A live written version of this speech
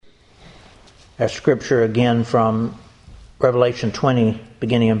Our scripture again from Revelation 20,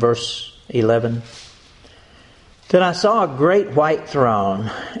 beginning in verse 11. Then I saw a great white throne,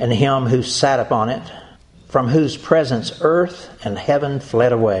 and him who sat upon it, from whose presence earth and heaven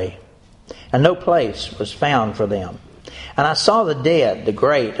fled away, and no place was found for them. And I saw the dead, the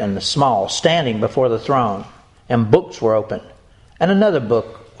great and the small, standing before the throne, and books were opened. And another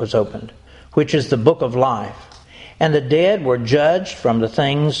book was opened, which is the book of life. And the dead were judged from the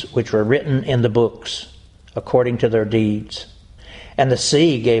things which were written in the books, according to their deeds. And the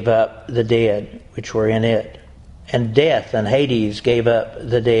sea gave up the dead which were in it, and death and Hades gave up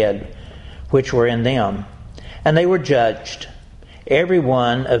the dead which were in them. And they were judged, every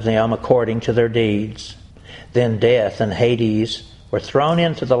one of them according to their deeds. Then death and Hades were thrown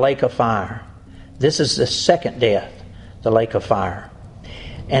into the lake of fire. This is the second death, the lake of fire.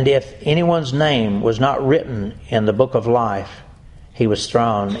 And if anyone's name was not written in the book of life, he was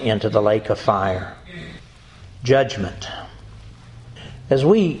thrown into the lake of fire. Judgment. As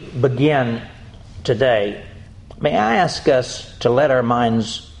we begin today, may I ask us to let our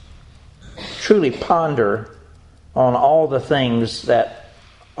minds truly ponder on all the things that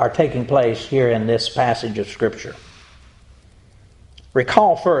are taking place here in this passage of Scripture.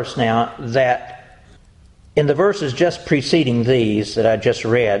 Recall first now that in the verses just preceding these that I just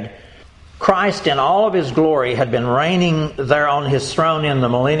read, Christ in all of His glory had been reigning there on His throne in the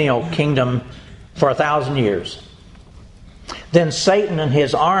millennial kingdom for 1,000 years. Then Satan and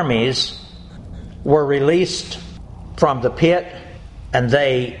his armies were released from the pit, and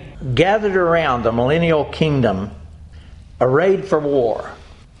they gathered around the millennial kingdom, arrayed for war,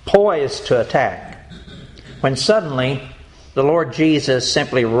 poised to attack, when suddenly the Lord Jesus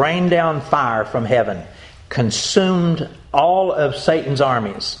simply rained down fire from heaven, consumed all of Satan's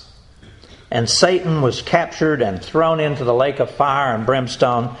armies, and Satan was captured and thrown into the lake of fire and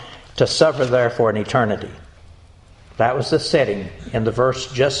brimstone to suffer there for an eternity. That was the setting in the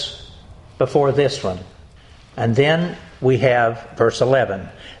verse just before this one. And then we have verse 11.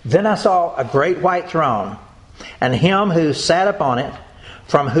 Then I saw a great white throne, and him who sat upon it,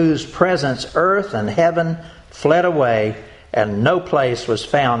 from whose presence earth and heaven fled away, and no place was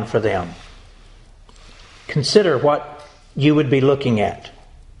found for them. Consider what you would be looking at.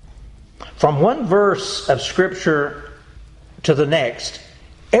 From one verse of Scripture to the next,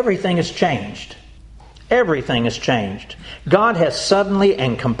 everything has changed. Everything has changed. God has suddenly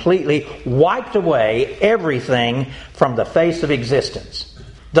and completely wiped away everything from the face of existence.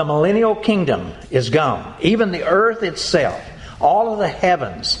 The millennial kingdom is gone. Even the earth itself, all of the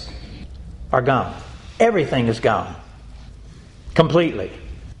heavens are gone. Everything is gone. Completely.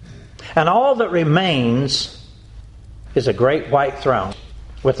 And all that remains is a great white throne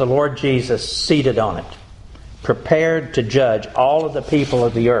with the Lord Jesus seated on it, prepared to judge all of the people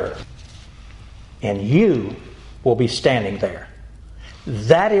of the earth. And you will be standing there.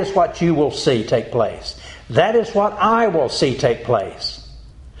 That is what you will see take place. That is what I will see take place.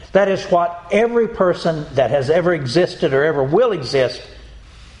 That is what every person that has ever existed or ever will exist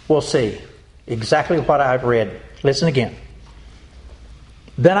will see. Exactly what I've read. Listen again.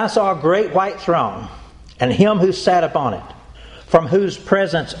 Then I saw a great white throne, and him who sat upon it, from whose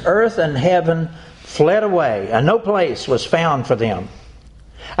presence earth and heaven fled away, and no place was found for them.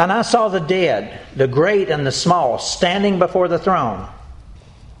 And I saw the dead, the great and the small, standing before the throne.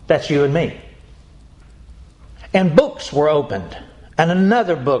 That's you and me. And books were opened, and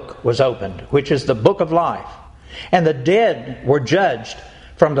another book was opened, which is the book of life. And the dead were judged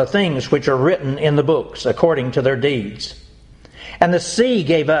from the things which are written in the books, according to their deeds. And the sea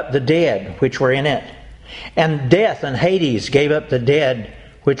gave up the dead which were in it. And death and Hades gave up the dead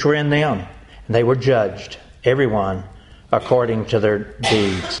which were in them. And they were judged, everyone according to their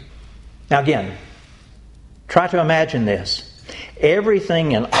deeds. Now again, try to imagine this.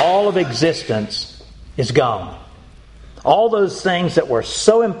 Everything in all of existence is gone. All those things that were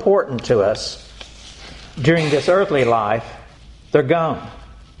so important to us during this earthly life, they're gone.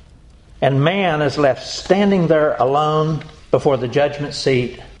 And man is left standing there alone before the judgment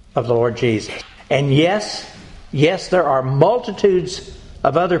seat of the Lord Jesus. And yes, there are multitudes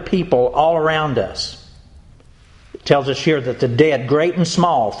of other people all around us. It tells us here that the dead, great and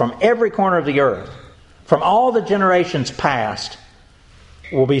small, from every corner of the earth, from all the generations past,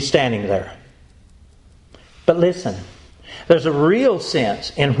 will be standing there. But listen, there's a real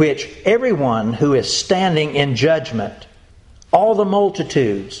sense in which everyone who is standing in judgment, all the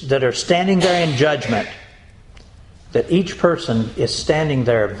multitudes that are standing there in judgment, that each person is standing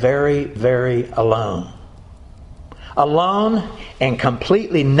there very, very alone. Alone and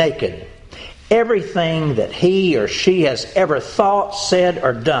completely naked. Everything that he or she has ever thought, said,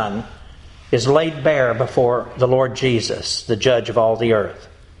 or done is laid bare before the Lord Jesus, the judge of all the earth.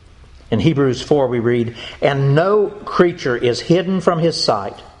 In Hebrews 4 we read, "And no creature is hidden from his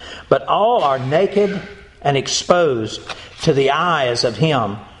sight, but all are naked and exposed to the eyes of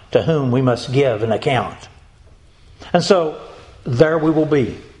him to whom we must give an account." And so there we will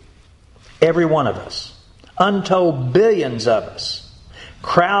be, every one of us, untold billions of us,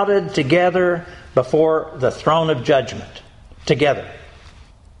 crowded together before the throne of judgment, together,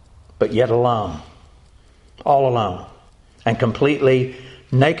 but yet alone, all alone, and completely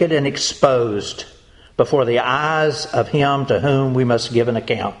naked and exposed before the eyes of him to whom we must give an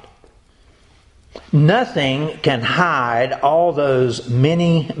account. Nothing can hide all those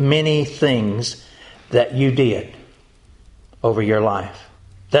many, many things that you did over your life,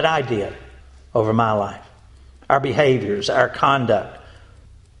 that I did over my life. Our behaviors, our conduct.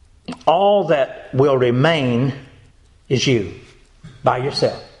 All that will remain is you, by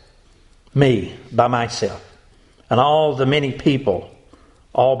yourself. Me, by myself. And all the many people,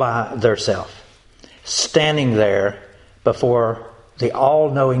 all by theirself, standing there before the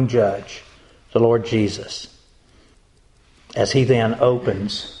all-knowing judge, the Lord Jesus, as he then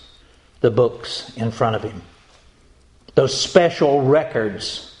opens the books in front of him. Those special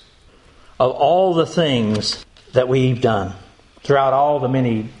records of all the things that we've done throughout all the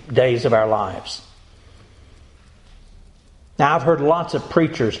many days of our lives. Now, I've heard lots of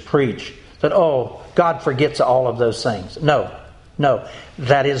preachers preach that, oh, God forgets all of those things. No,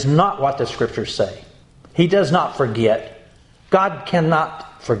 that is not what the Scriptures say. He does not forget. God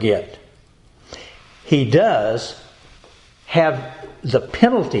cannot forget. He does have the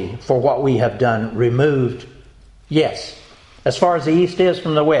penalty for what we have done removed, yes, as far as the east is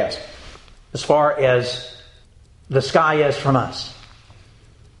from the west, as far as the sky is from us.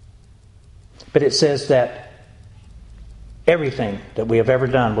 But it says that everything that we have ever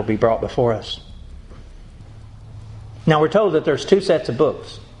done will be brought before us. Now we're told that there's two sets of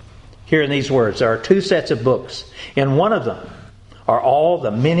books. Here in these words, there are two sets of books. In one of them are all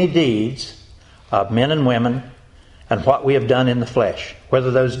the many deeds of men and women and what we have done in the flesh,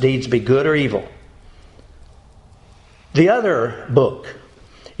 whether those deeds be good or evil. The other book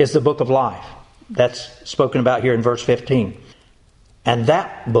is the book of life. That's spoken about here in verse 15. And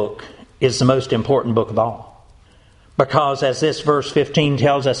that book is the most important book of all. Because as this verse 15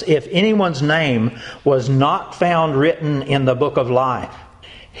 tells us, if anyone's name was not found written in the book of life,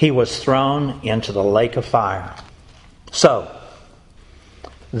 he was thrown into the lake of fire. So,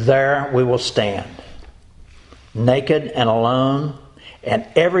 there we will stand, naked and alone, and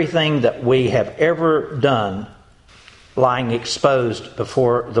everything that we have ever done lying exposed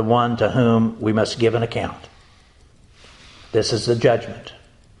before the one to whom we must give an account. This is the judgment.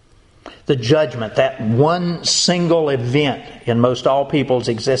 The judgment, that one single event in most all people's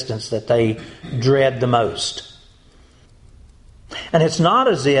existence that they dread the most. And it's not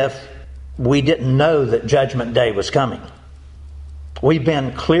as if we didn't know that Judgment Day was coming. We've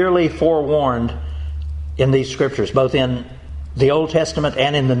been clearly forewarned in these Scriptures, both in the Old Testament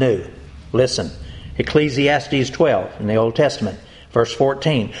and in the New. Listen. Ecclesiastes 12 in the Old Testament, verse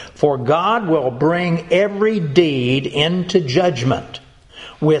 14. For God will bring every deed into judgment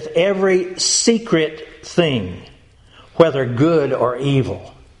with every secret thing, whether good or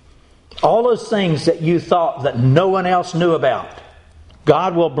evil. All those things that you thought that no one else knew about,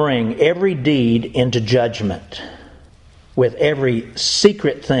 God will bring every deed into judgment with every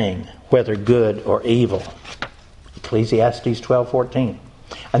secret thing, whether good or evil. Ecclesiastes 12:14.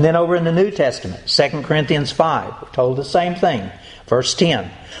 And then over in the New Testament, 2 Corinthians 5, we're told the same thing. Verse 10,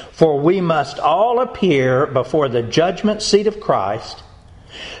 for we must all appear before the judgment seat of Christ,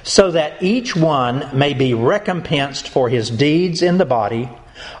 so that each one may be recompensed for his deeds in the body,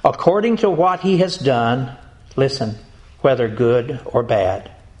 according to what he has done, listen, whether good or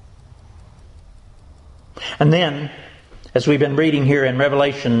bad. And then, as we've been reading here in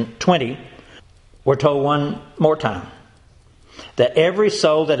Revelation 20, we're told one more time, that every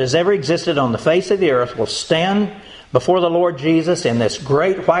soul that has ever existed on the face of the earth will stand before the Lord Jesus in this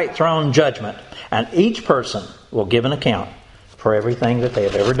great white throne judgment, and each person will give an account for everything that they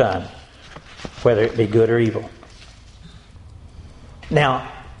have ever done, whether it be good or evil. Now,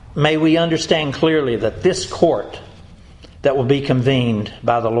 may we understand clearly that this court that will be convened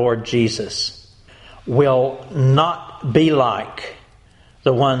by the Lord Jesus will not be like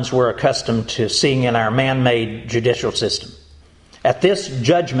the ones we're accustomed to seeing in our man-made judicial system. At this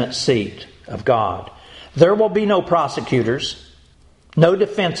judgment seat of God, there will be no prosecutors, no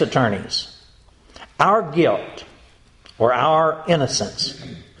defense attorneys. Our guilt or our innocence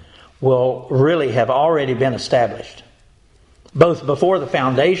will really have already been established. both before the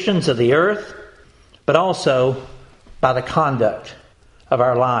foundations of the earth, but also by the conduct of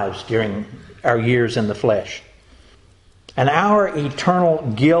our lives during our years in the flesh. And our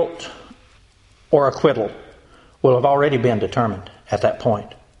eternal guilt or acquittal will have already been determined at that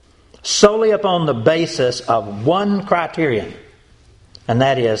point, solely upon the basis of one criterion, and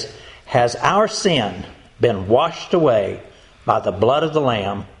that is, has our sin been washed away by the blood of the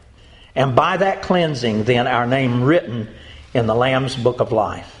Lamb, and by that cleansing then our name written in the Lamb's book of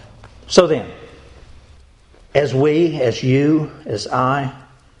life. So then, as we, as you, as I,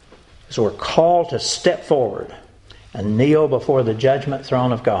 as we're called to step forward and kneel before the judgment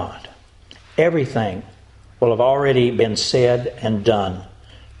throne of God, everything will have already been said and done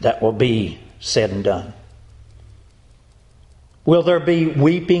that will be said and done. Will there be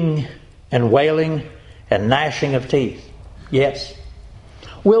weeping and wailing and gnashing of teeth? Yes.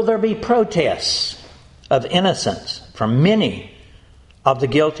 Will there be protests of innocence from many of the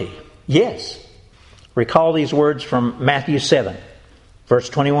guilty? Yes. Recall these words from Matthew 7, verse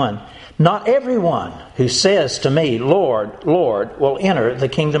 21. Not everyone who says to me, Lord, Lord, will enter the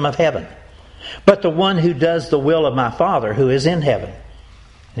kingdom of heaven, but the one who does the will of my Father who is in heaven.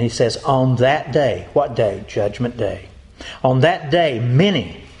 And he says, on that day, what day? Judgment day. On that day,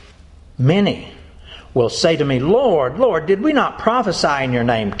 many will say to me, Lord, Lord, did we not prophesy in your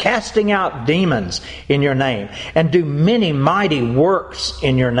name, casting out demons in your name, and do many mighty works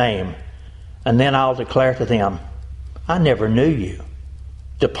in your name? And then I'll declare to them, I never knew you.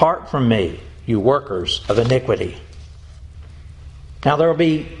 Depart from me, you workers of iniquity. Now there will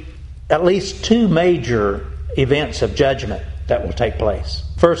be at least two major events of judgment that will take place.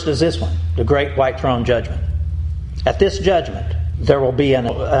 First is this one, the great white throne judgment. At this judgment, there will be an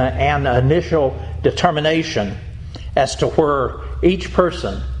initial determination as to where each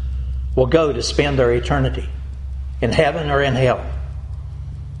person will go to spend their eternity, in heaven or in hell.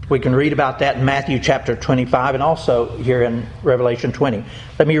 We can read about that in Matthew chapter 25 and also here in Revelation 20.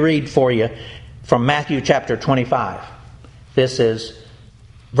 Let me read for you from Matthew chapter 25. This is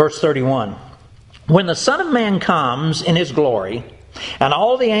verse 31. When the Son of Man comes in his glory, and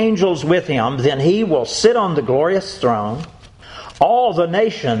all the angels with him, then he will sit on the glorious throne. All the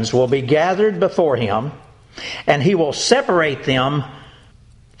nations will be gathered before him, and he will separate them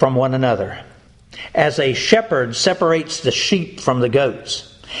from one another, as a shepherd separates the sheep from the goats.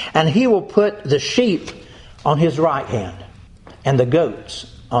 And he will put the sheep on his right hand, and the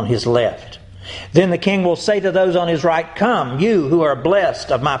goats on his left. Then the king will say to those on his right, Come, you who are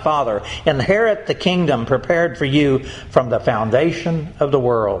blessed of my Father, inherit the kingdom prepared for you from the foundation of the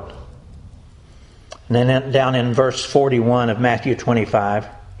world. And then down in verse 41 of Matthew 25,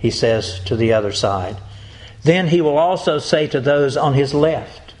 he says to the other side, Then he will also say to those on his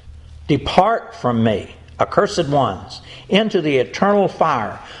left, Depart from me, accursed ones, into the eternal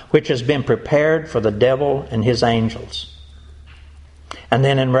fire which has been prepared for the devil and his angels. And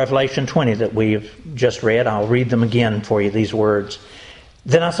then in Revelation 20 that we've just read, I'll read them again for you, these words.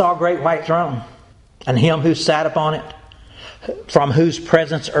 Then I saw a great white throne, and him who sat upon it, from whose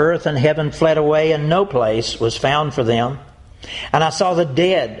presence earth and heaven fled away, and no place was found for them. And I saw the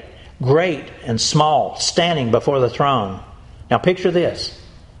dead, great and small, standing before the throne. Now picture this.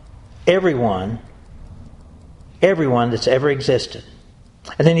 Everyone that's ever existed.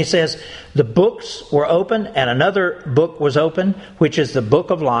 And then he says, the books were open, and another book was open, which is the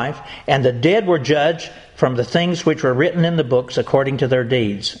book of life, and the dead were judged from the things which were written in the books according to their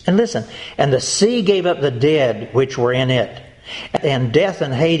deeds. And listen, and the sea gave up the dead which were in it, and death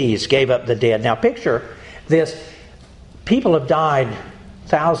and Hades gave up the dead. Now picture this. People have died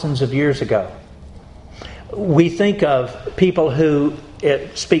thousands of years ago. We think of people who,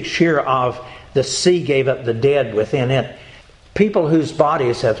 it speaks here of the sea gave up the dead within it. People whose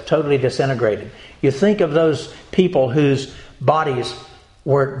bodies have totally disintegrated. You think of those people whose bodies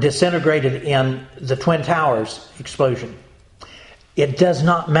were disintegrated in the Twin Towers explosion. It does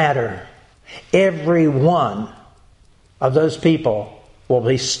not matter. Every one of those people will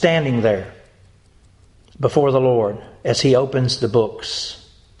be standing there before the Lord as He opens the books.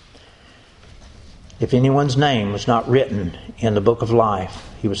 If anyone's name was not written in the book of life,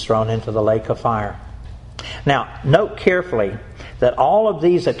 he was thrown into the lake of fire. Now, note carefully that all of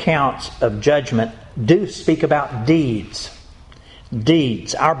these accounts of judgment do speak about deeds.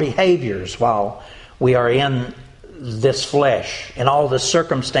 Deeds, our behaviors while we are in this flesh, in all the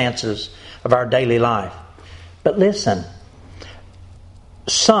circumstances of our daily life. But listen,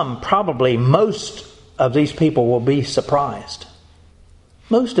 probably most of these people will be surprised.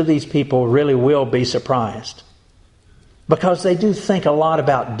 Most of these people really will be surprised, because they do think a lot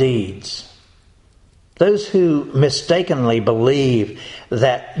about deeds. Those who mistakenly believe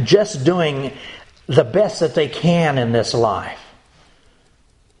that just doing the best that they can in this life,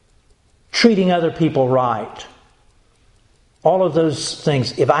 treating other people right, all of those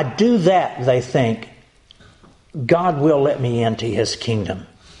things, if I do that, they think, God will let me into His kingdom.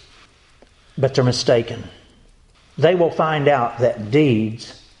 But they're mistaken. They will find out that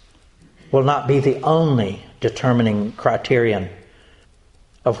deeds will not be the only determining criterion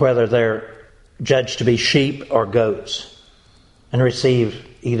of whether they're judged to be sheep or goats and receive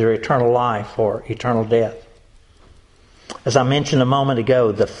either eternal life or eternal death. As I mentioned a moment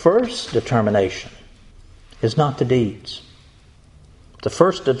ago, the first determination is not the deeds. The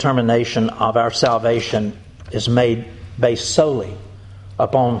first determination of our salvation is made based solely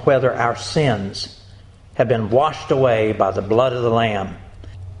upon whether our sins have been washed away by the blood of the Lamb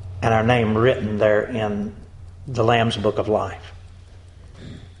and our name written there in the Lamb's Book of Life.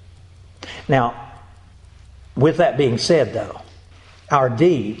 Now, with that being said, though, our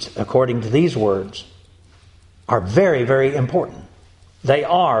deeds, according to these words, are very, very important. They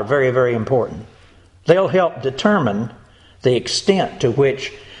are very, very important. They'll help determine the extent to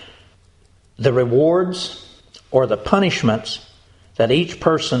which the rewards or the punishments that each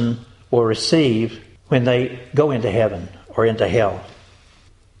person will receive when they go into heaven or into hell.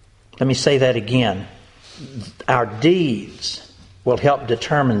 Let me say that again. Our deeds will help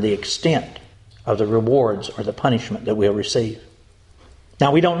determine the extent of the rewards or the punishment that we'll receive.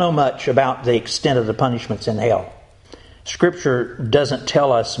 Now, we don't know much about the extent of the punishments in hell. Scripture doesn't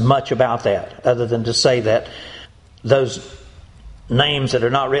tell us much about that, other than to say that those names that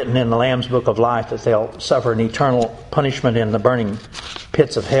are not written in the Lamb's Book of Life, that they'll suffer an eternal punishment in the burning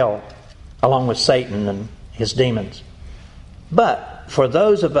pits of hell, along with Satan and his demons. But for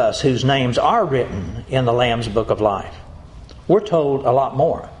those of us whose names are written in the Lamb's Book of Life, we're told a lot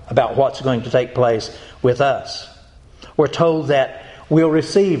more about what's going to take place with us. We're told that we'll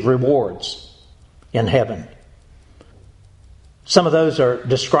receive rewards in heaven. Some of those are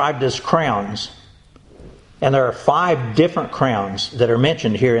described as crowns. And there are 5 different crowns that are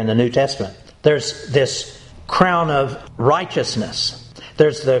mentioned here in the New Testament. There's this crown of righteousness.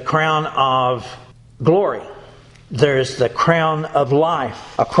 There's the crown of glory. There's the crown of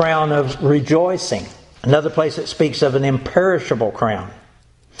life, a crown of rejoicing. Another place it speaks of an imperishable crown.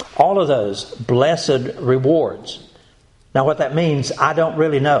 All of those blessed rewards. Now what that means, I don't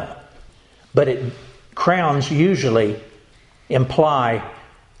really know. But crowns usually imply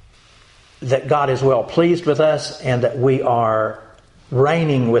that God is well pleased with us and that we are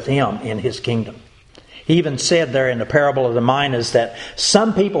reigning with Him in His kingdom. He even said there in the parable of the minas that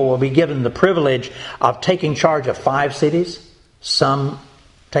some people will be given the privilege of taking charge of 5 cities, some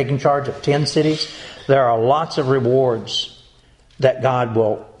taking charge of 10 cities. There are lots of rewards that God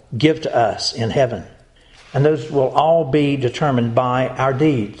will give to us in heaven. And those will all be determined by our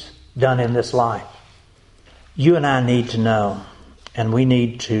deeds done in this life. You and I need to know, and we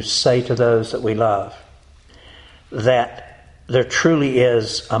need to say to those that we love, that there truly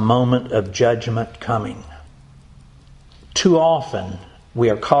is a moment of judgment coming. Too often we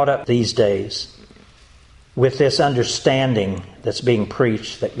are caught up these days with this understanding that's being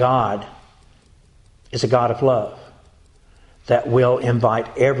preached that God is a God of love that will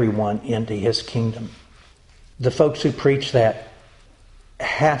invite everyone into His kingdom. The folks who preach that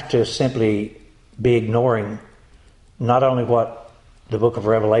have to simply be ignoring not only what the book of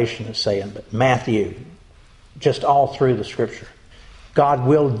Revelation is saying, but Matthew, just all through the Scripture. God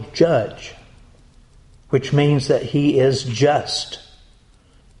will judge, which means that He is just.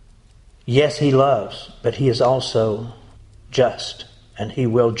 Yes, He loves, but He is also just, and He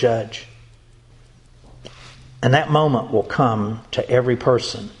will judge. And that moment will come to every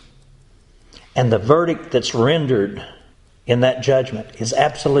person. And the verdict that's rendered in that judgment is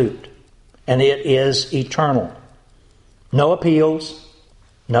absolute, and it is eternal. No appeals,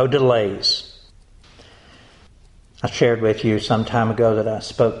 no delays. I shared with you some time ago that I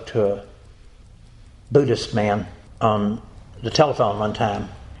spoke to a Buddhist man on the telephone one time,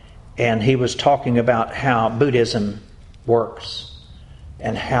 and he was talking about how Buddhism works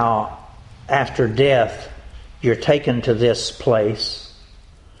and how after death you're taken to this place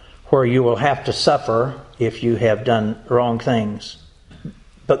where you will have to suffer if you have done wrong things.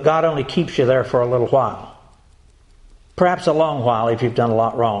 But God only keeps you there for a little while. Perhaps a long while if you've done a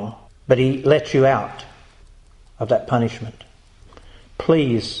lot wrong. But He lets you out of that punishment.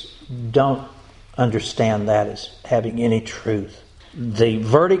 Please don't understand that as having any truth. The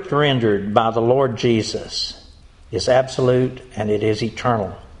verdict rendered by the Lord Jesus is absolute and it is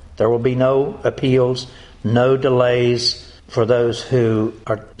eternal. There will be no appeals, no delays for those who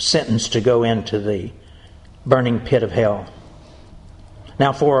are sentenced to go into the burning pit of hell.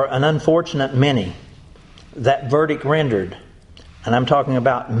 Now, for an unfortunate many, that verdict rendered, and I'm talking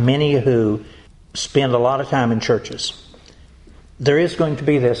about many who spend a lot of time in churches, there is going to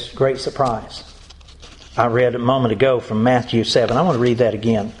be this great surprise. I read a moment ago from Matthew 7. I want to read that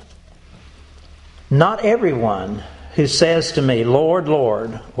again. Not everyone who says to me, Lord,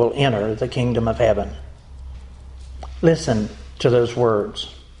 Lord, will enter the kingdom of heaven. Listen to those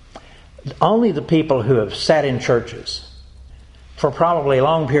words. Only the people who have sat in churches for probably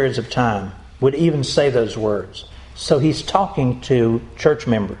long periods of time would even say those words. So he's talking to church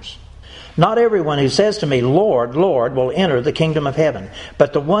members. Not everyone who says to me, Lord, Lord, will enter the kingdom of heaven,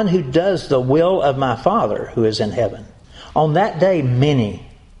 but the one who does the will of my Father who is in heaven. On that day, many,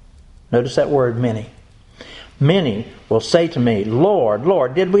 notice that word, many will say to me, Lord,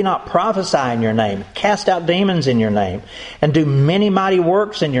 Lord, did we not prophesy in your name, cast out demons in your name, and do many mighty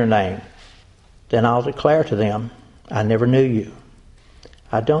works in your name? Then I'll declare to them, I never knew you.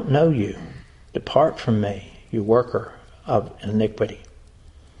 I don't know you. Depart from me, you worker of iniquity.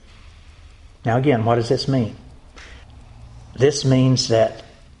 Now again, what does this mean? This means that,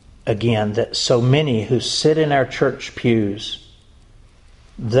 again, that so many who sit in our church pews,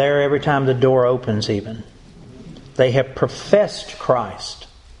 there every time the door opens even, they have professed Christ,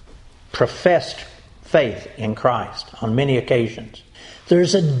 professed faith in Christ on many occasions.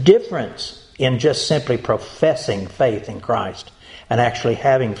 There's a difference in just simply professing faith in Christ and actually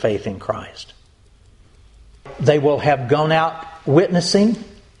having faith in Christ. They will have gone out witnessing,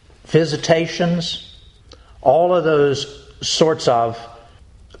 visitations, all of those sorts of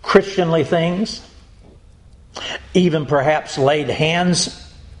Christianly things, even perhaps laid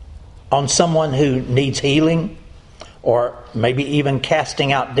hands on someone who needs healing, or maybe even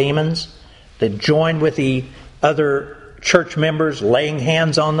casting out demons. They joined with the other church members, laying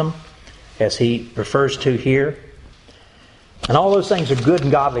hands on them, as he refers to here. And all those things are good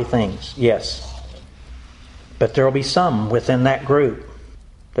and godly things, yes. But there will be some within that group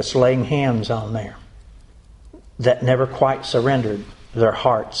that's laying hands on there that never quite surrendered their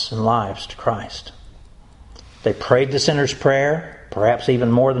hearts and lives to Christ. They prayed the sinner's prayer, perhaps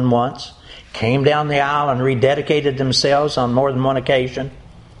even more than once, came down the aisle and rededicated themselves on more than one occasion,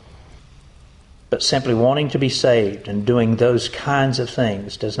 but simply wanting to be saved and doing those kinds of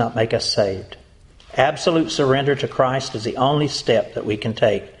things does not make us saved. Absolute surrender to Christ is the only step that we can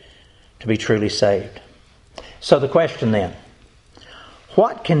take to be truly saved. So the question then,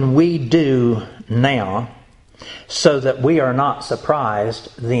 what can we do now so that we are not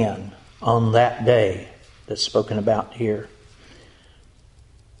surprised then on that day that's spoken about here?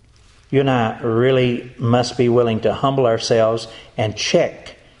 You and I really must be willing to humble ourselves and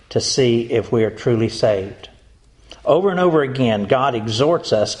check to see if we are truly saved. Over and over again, God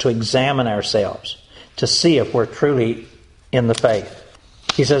exhorts us to examine ourselves to see if we're truly in the faith.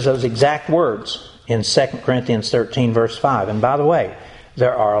 He says those exact words in 2 Corinthians 13, verse 5. And by the way,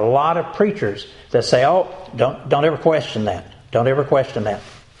 there are a lot of preachers that say, oh, don't ever question that. Don't ever question that.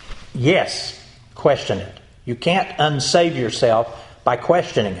 Yes, question it. You can't unsave yourself by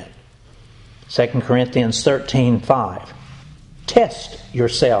questioning it. 2 Corinthians 13:5. Test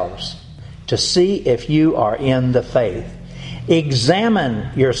yourselves to see if you are in the faith.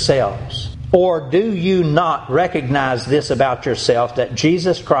 Examine yourselves. Or do you not recognize this about yourself, that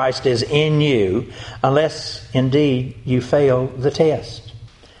Jesus Christ is in you, unless indeed you fail the test?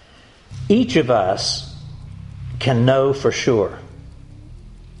 Each of us can know for sure.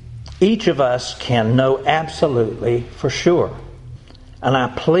 Each of us can know absolutely for sure. And I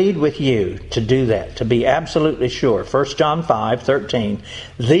plead with you to do that, to be absolutely sure. 1 John 5:13.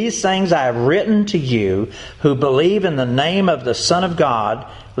 These things I have written to you who believe in the name of the Son of God,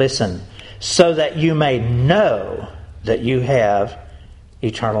 listen, so that you may know that you have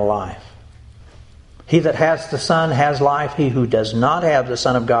eternal life. He that has the Son has life. He who does not have the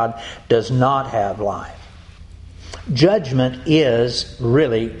Son of God does not have life. Judgment is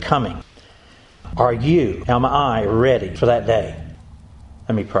really coming. Are you, am I ready for that day?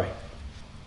 Let me pray.